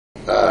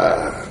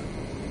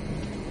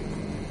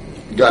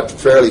got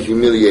fairly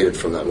humiliated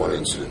from that one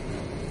incident.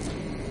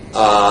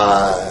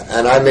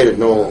 And I made it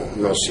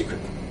no secret,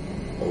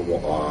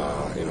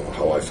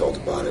 how I felt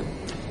about it.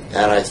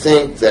 And I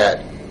think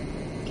that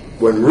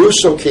when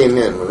Russo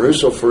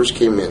first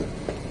came in,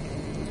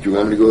 do you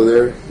want me to go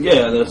there?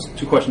 Yeah, that's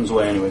 2 questions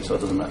away anyway, so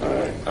it doesn't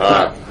matter. All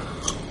right.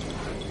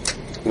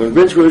 When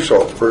Vince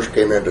Russo first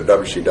came into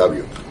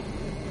WCW,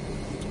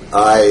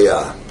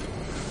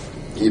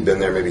 he'd been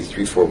there maybe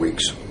 3-4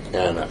 weeks,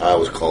 and I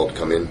was called to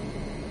come in.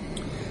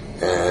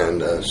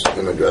 And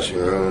in my dressing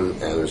room,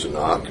 and there's a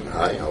knock, and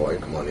hi, how are you?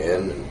 Come on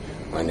in. And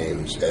my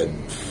name's Ed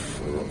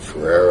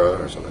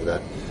Ferreira or something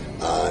like that.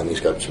 And he's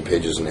got some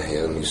pages in the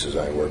hand, and he says,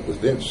 I work with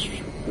Vince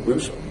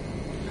Russo.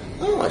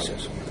 Oh, I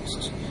says.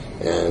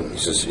 And he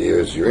says,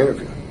 here's your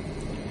interview.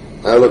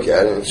 I look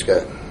at it, and it's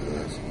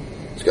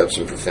got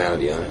some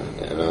profanity on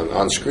it. And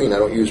on screen, I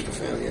don't use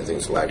profanity. I think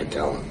it's a lack of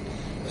talent.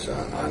 I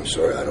said, I'm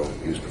sorry, I don't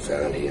use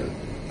profanity, and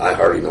I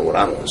hardly know what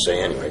I'm going to say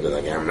anyway, because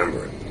I can't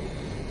remember it.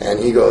 And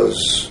he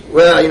goes,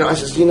 well, I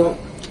says, you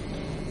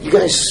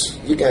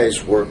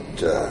guys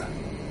worked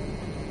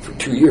for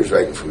 2 years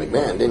writing for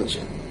McMahon, didn't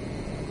you?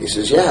 He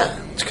says, yeah,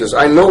 it's because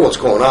I know what's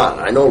going on.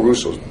 I know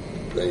Russo's,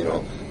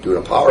 doing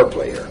a power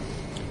play here.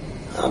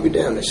 I'll be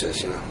damned, he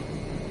says, in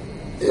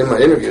my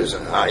interviews,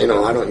 I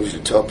don't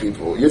usually tell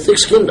people, you're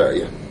thick-skinned, are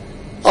you?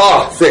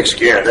 Oh,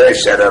 thick-skinned. They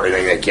said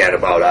everything they can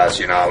about us,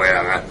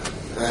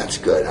 That's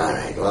good. All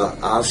right. Well,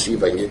 I'll see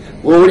if I can get...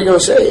 Well, what are you going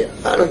to say?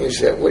 I don't know. He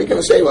said, what are you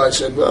going to say? Well, I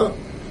said, well,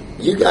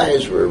 you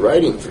guys were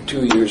writing for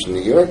 2 years in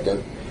New York,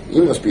 then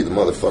you must be the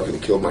motherfucker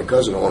that killed my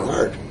cousin Owen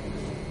Hart.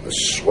 The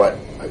sweat,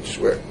 I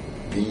swear, a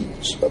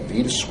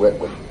bead of sweat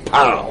went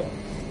pow!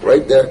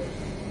 Right there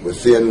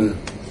within...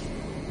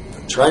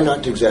 Try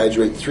not to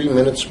exaggerate. 3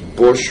 minutes.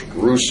 Bush,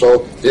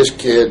 Russo, this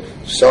kid,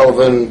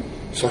 Sullivan.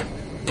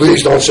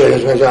 Please don't say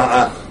this.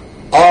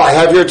 Oh, I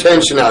have your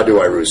attention now, do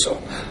I, Russo?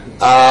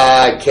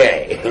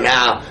 Okay.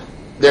 Now,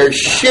 there's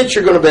shit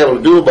you're going to be able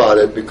to do about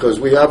it because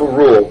we have a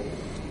rule.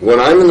 When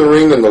I'm in the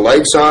ring and the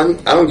light's on,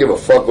 I don't give a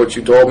fuck what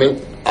you told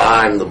me.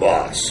 I'm the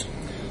boss.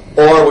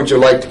 Or would you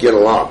like to get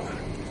along?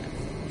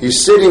 He's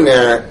sitting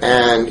there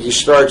and he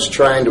starts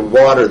trying to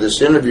water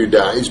this interview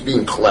down. He's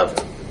being clever.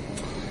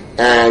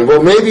 And,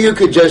 well, maybe you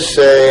could just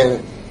say,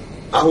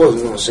 I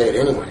wasn't going to say it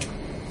anyway.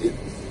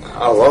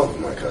 I love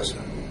my cousin.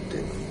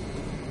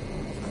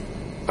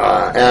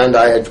 And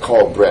I had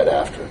called Brett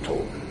after I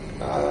told him.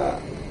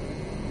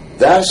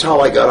 That's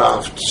how I got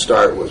off to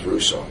start with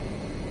Russo.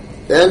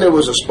 Then there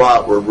was a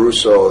spot where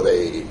Russo,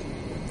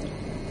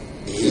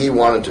 he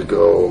wanted to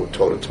go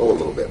toe-to-toe a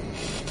little bit.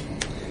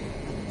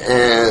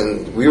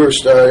 And we were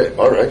started,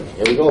 all right,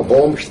 here we go,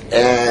 boom.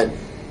 And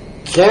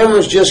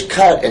cameras just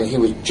cut, and he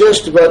was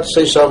just about to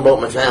say something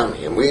about my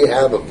family. And we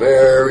have a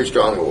very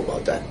strong rule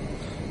about that.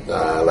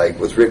 Like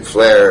with Ric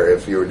Flair,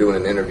 if you were doing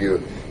an interview,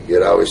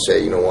 you'd always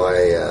say,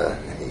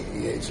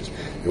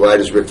 why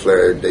does Ric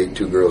Flair date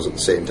 2 girls at the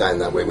same time?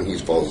 That way when he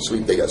falls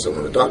asleep, they got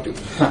someone to talk to.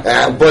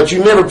 But you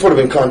never put him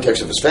in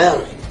context of his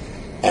family.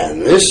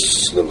 And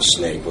this little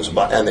snake was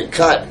about, and they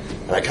cut,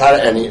 and I cut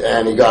it,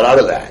 and he got out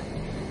of that.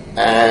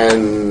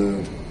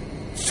 And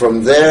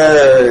from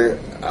there,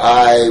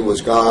 I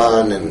was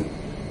gone, and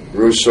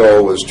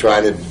Russo was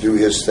trying to do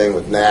his thing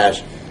with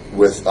Nash,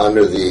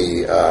 under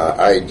the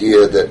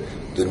idea that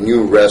the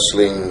new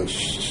wrestling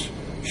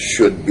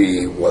should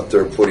be what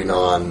they're putting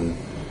on,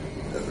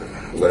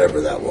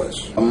 whatever that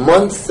was. A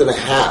month and a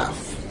half,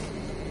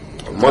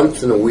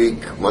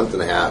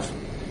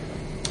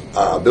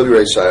 Billy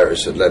Ray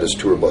Cyrus had let his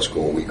tour bus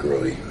go a week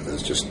early.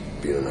 That's just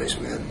being a nice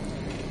man.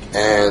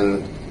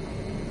 And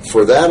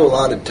for that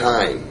allotted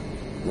time,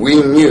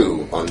 we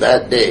knew on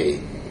that day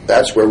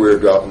that's where we were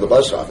dropping the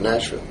bus off,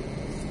 Nashville.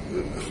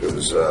 It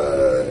was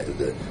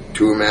the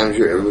tour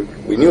manager,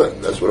 we knew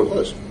it, that's what it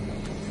was.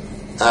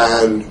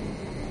 And,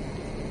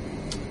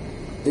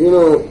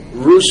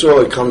 Russo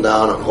had come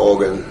down on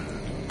Hogan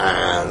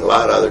and a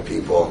lot of other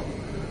people,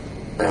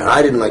 and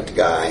I didn't like the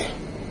guy.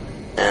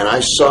 And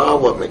I saw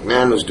what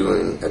McMahon was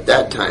doing at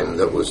that time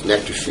that was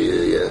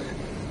necrophilia.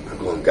 I'm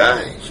going,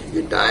 guys,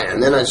 you're dying.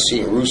 And then I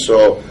see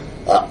Russo.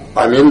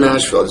 I'm in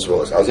Nashville. This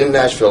was. I was in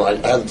Nashville. I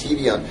had the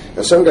TV on,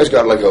 and some guy's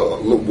got like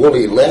a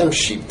woolly lamb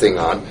sheep thing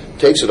on.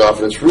 Takes it off,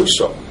 and it's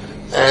Russo.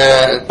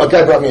 And a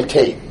guy brought me a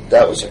tape.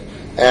 That was it.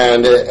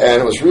 And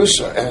it was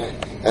Russo.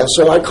 And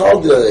so I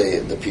called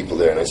the people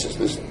there, and I said,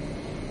 listen,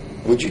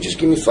 would you just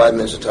give me 5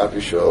 minutes to top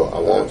your show? I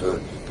won't.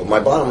 But my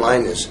bottom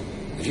line is,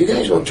 if you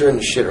guys don't turn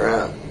this shit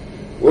around,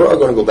 we're all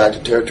going to go back to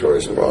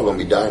territories, and we're all going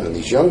to be dying. And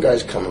these young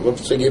guys coming,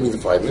 let's say, give me the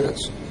 5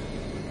 minutes.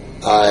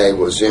 I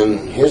was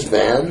in his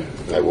van.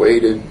 I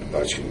waited.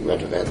 Actually, we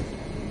rent a van.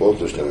 Both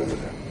those gentlemen were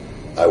there.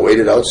 I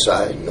waited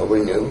outside.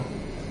 Nobody knew.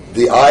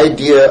 The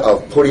idea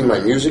of putting my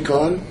music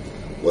on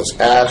was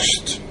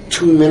asked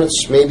 2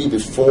 minutes maybe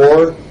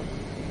before.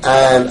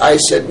 And I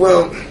said,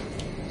 well,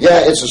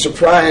 yeah, it's a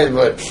surprise,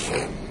 but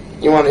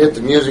you want to hit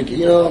the music,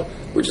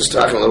 we're just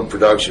talking a little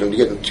production. We're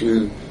getting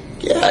you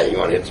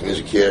want to hit the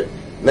music here.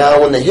 Now,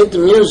 when they hit the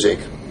music,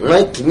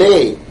 Mike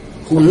Tenay,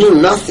 who knew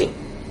nothing,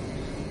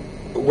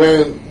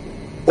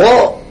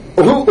 well,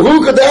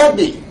 who could that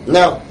be?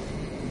 Now,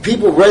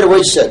 people right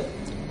away said,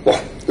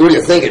 well, who do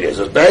you think it is?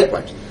 It's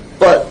bagpipes.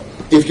 But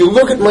if you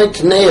look at Mike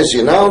Tenay as the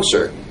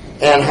announcer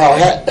and how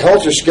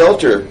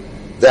helter-skelter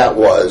that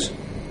was,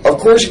 of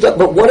course he thought,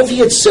 but what if he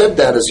had said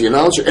that as the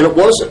announcer and it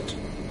wasn't?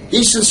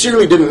 He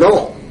sincerely didn't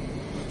know.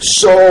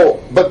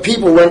 So, but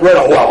people went right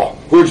on, well,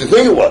 who did you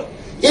think it was?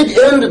 It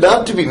ended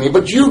up to be me,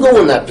 but you go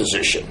in that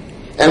position.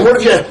 And what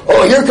if you,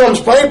 oh, here comes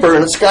Piper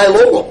and it's Sky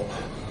Logo.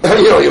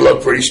 You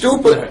look pretty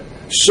stupid.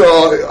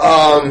 So,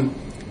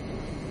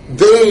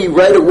 they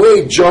right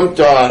away jumped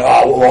on,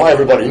 oh, well,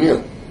 everybody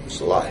knew. It's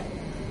a lie.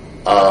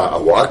 I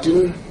walked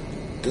into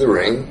the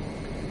ring,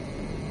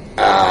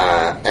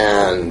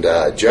 and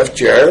Jeff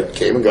Jarrett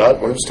came and got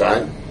when it was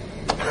time.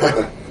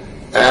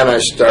 And I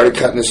started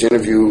cutting this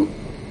interview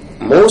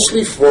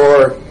mostly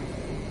for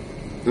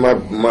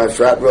my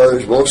frat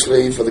brothers,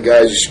 mostly for the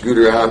guys who scoot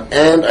around,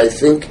 and I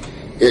think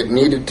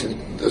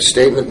the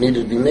statement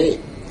needed to be made.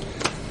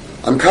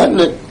 I'm cutting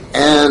it,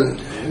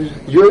 and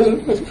you're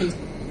in with me.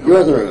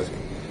 You're in the ring with me.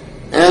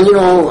 And,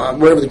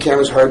 whatever the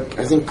camera's hard,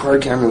 I think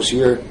card camera was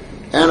here.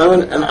 And I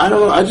don't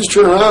know, I just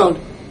turn around,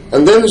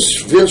 and then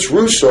there's Vince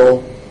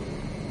Russo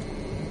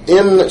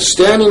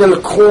standing in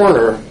the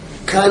corner,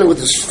 kind of with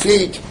his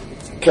feet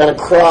kind of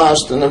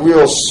crossed in a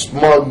real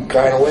smug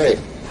kind of way.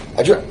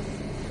 I just,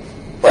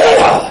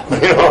 well,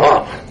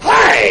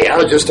 hi, I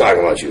was just talking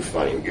about you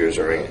funny gears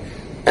are ringing.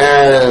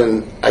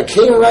 And I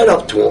came right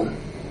up to him.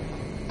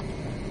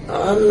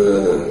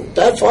 I'm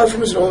that far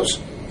from his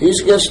nose.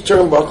 He's against the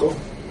turnbuckle.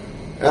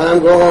 And I'm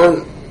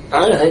going,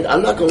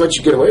 I'm not going to let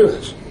you get away with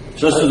this.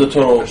 So this is a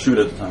total shoot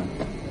at the time?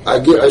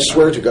 I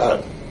swear to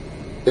God,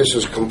 this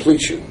is a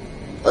complete shoot.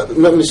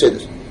 Let me say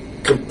this.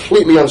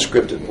 Completely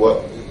unscripted.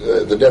 Well,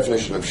 the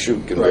definition of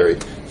shoot can vary.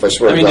 If I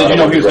swear to God, did you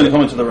know he was going to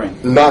come into the ring?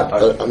 Not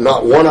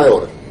one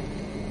iota.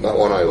 Not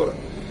one iota.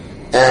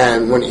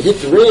 And when he hit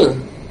the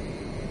ring,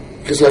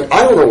 because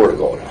I don't know where to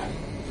go now.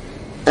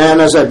 And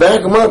as I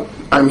back him up,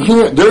 I'm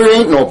here. There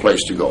ain't no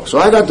place to go. So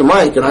I got the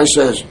mic and I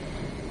says,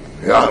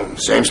 yeah,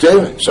 same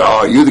statement. So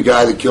are you the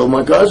guy that killed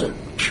my cousin?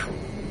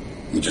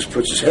 He just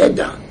puts his head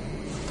down.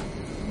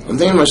 I'm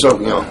thinking to myself,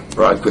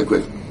 Rod,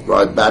 quick.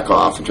 Rod, back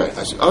off. And try.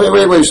 I said, oh,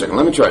 wait a second.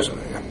 Let me try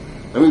something here.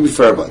 Let me be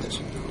fair about this.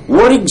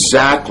 What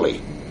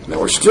exactly, now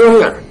we're still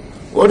here,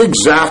 what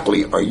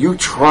exactly are you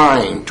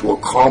trying to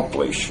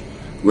accomplish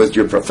with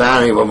your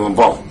profanity of a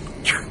bone?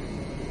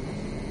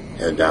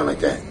 Head down like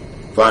that.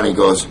 Finally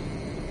goes,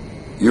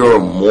 you're a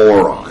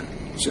moron.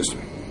 He says to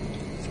me,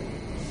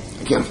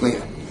 I can't believe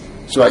it.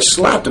 So I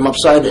slapped him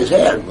upside his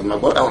head with my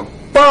boom,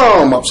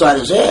 upside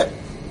his head.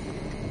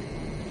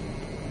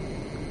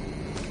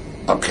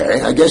 Okay,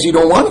 I guess you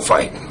don't want to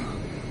fight.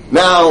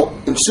 Now,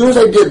 as soon as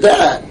I did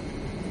that,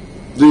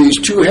 these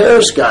two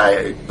Harris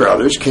guy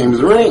brothers came to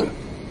the ring.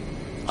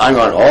 I'm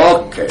going,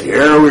 okay,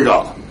 here we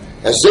go.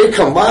 As they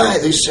come by,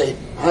 they say,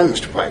 I'm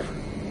Mr. Piper.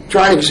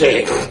 Trying to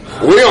say,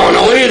 we don't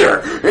know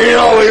either.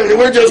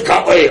 We're just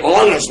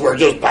honest. We're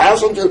just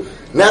passing through.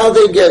 Now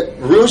they get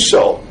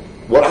Russo.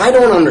 What I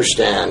don't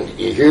understand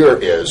here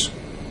is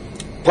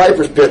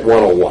Piper's Pit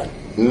 101.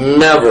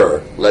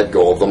 Never let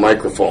go of the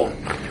microphone.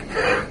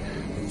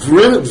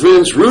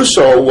 Vince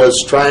Russo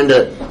was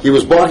he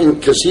was blocking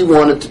because he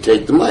wanted to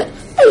take the mic.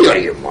 Are you out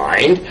of your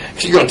mind?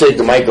 If you're going to take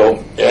the mic,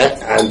 go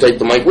and take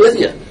the mic with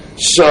you.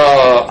 So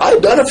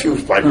I've done a few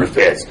Piper's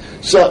Pits.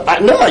 So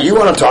no, you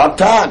want to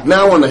talk.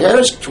 Now when the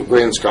Harris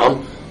twins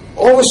come,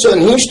 all of a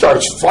sudden he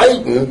starts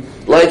fighting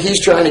like he's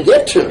trying to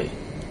get to me.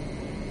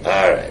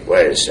 All right,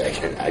 wait a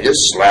second. I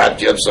just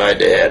slapped you upside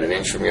the head an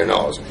inch from your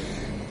nose.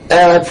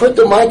 And I put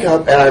the mic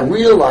up and I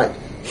realized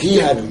he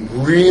had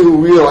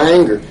real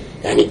anger.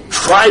 And he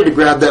tried to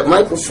grab that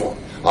microphone.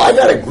 I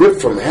got a grip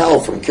from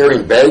hell from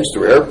carrying bags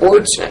through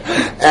airports.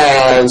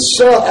 And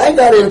so I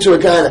got into a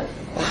kind of,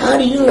 how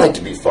do you like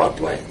to be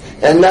fucked with?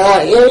 And now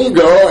here you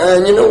go,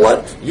 and you know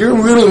what?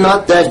 You're really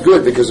not that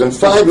good, because in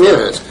 5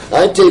 minutes,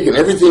 I've taken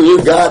everything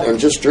you got and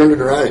just turned it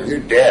around, and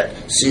you're dead.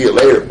 See you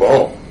later,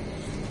 boom.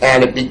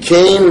 And it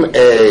became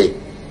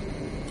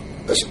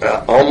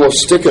almost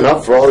sticking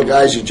up for all the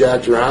guys who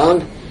jacked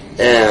around.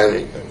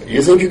 And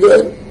you think you're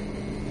good?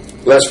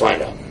 Let's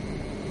find out.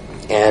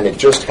 And it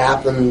just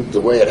happened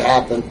the way it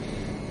happened.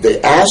 They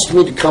asked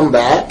me to come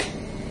back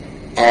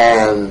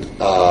and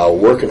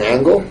work an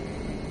angle.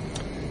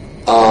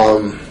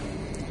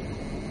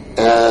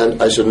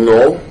 And I said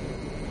no.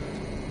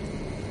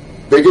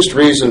 Biggest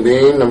reason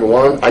being, number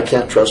one, I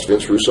can't trust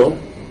Vince Russo.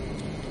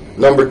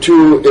 Number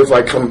two, if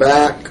I come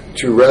back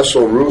to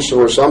wrestle Russo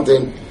or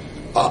something,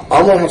 I'm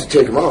going to have to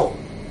take him out.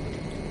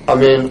 I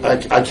mean,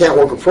 I can't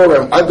work a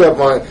program. I've got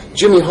my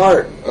Jimmy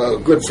Hart, a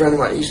good friend of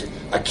mine. He said,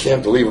 I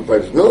can't believe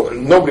it.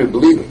 Nobody would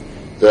believe me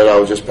that I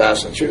was just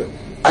passing through.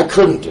 I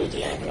couldn't do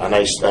the angle, and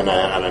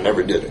I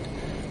never did it.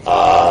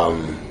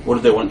 What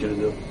did they want you to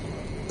do?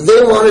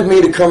 They wanted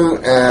me to come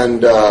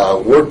and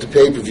work the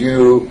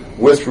pay-per-view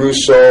with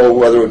Russo,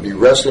 whether it would be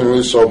wrestling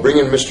Russo, bring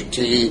in Mr.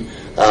 T,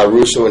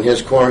 Russo in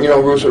his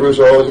corner,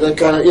 Russo, that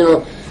kind of,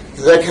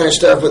 that kind of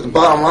stuff. But the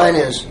bottom line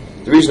is,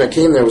 the reason I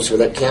came there was for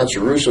that cancer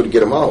Russo to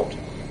get him out.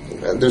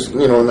 And there's,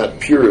 in that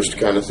purist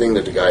kind of thing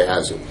that the guy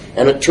has.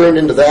 And it turned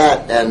into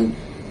that, and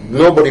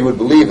nobody would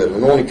believe it,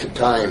 and only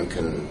time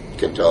can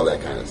tell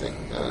that kind of thing.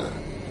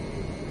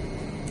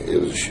 It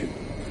was a shoot.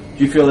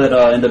 Do you feel that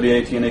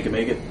NWA TNA can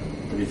make it?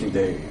 Or do you think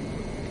they...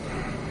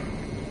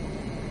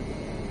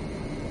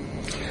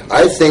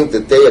 I think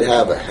that they'd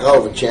have a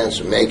hell of a chance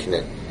of making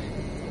it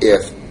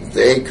if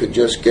they could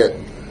just get...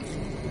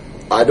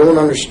 I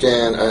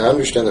understand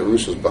that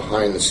Russo's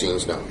behind the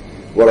scenes now.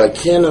 What I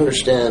can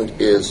understand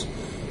is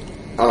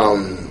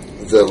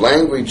the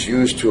language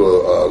used to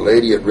a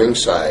lady at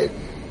ringside,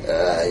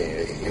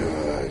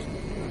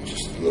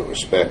 just a little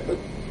respect, but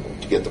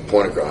to get the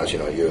point across,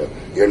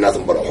 you're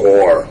nothing but a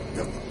whore.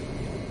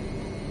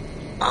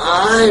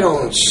 I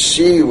don't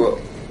see what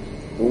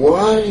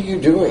are you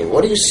doing?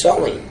 What are you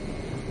selling?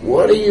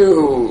 Are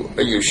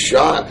you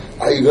shot?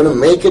 Are you going to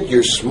make it?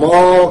 You're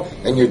small,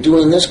 and you're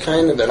doing this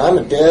kind of, and I'm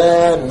a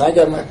dad, and I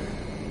got my...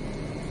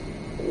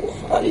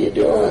 What are you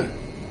doing?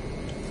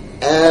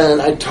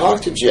 And I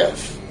talked to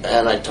Jeff,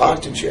 and I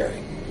talked to Jerry,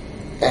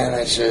 and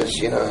I says,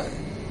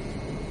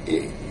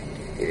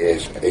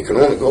 if it can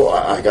only go,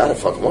 I got to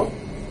fuck them up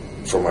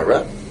for my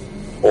rep,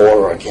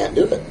 or I can't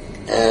do it.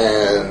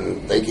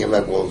 And they came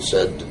back,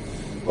 said,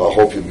 I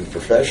hope you'll be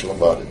professional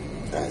about it.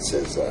 And I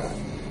says,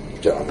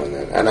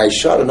 and I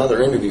shot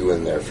another interview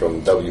in there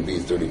from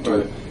WB32.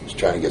 Right. Just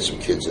trying to get some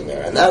kids in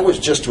there. And that was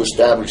just to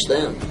establish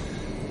them.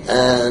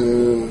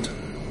 And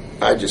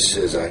I just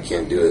says, I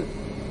can't do it.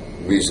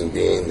 Reason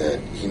being that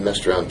he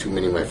messed around too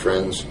many of my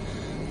friends,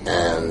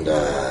 and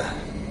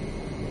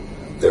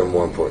they're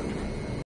more important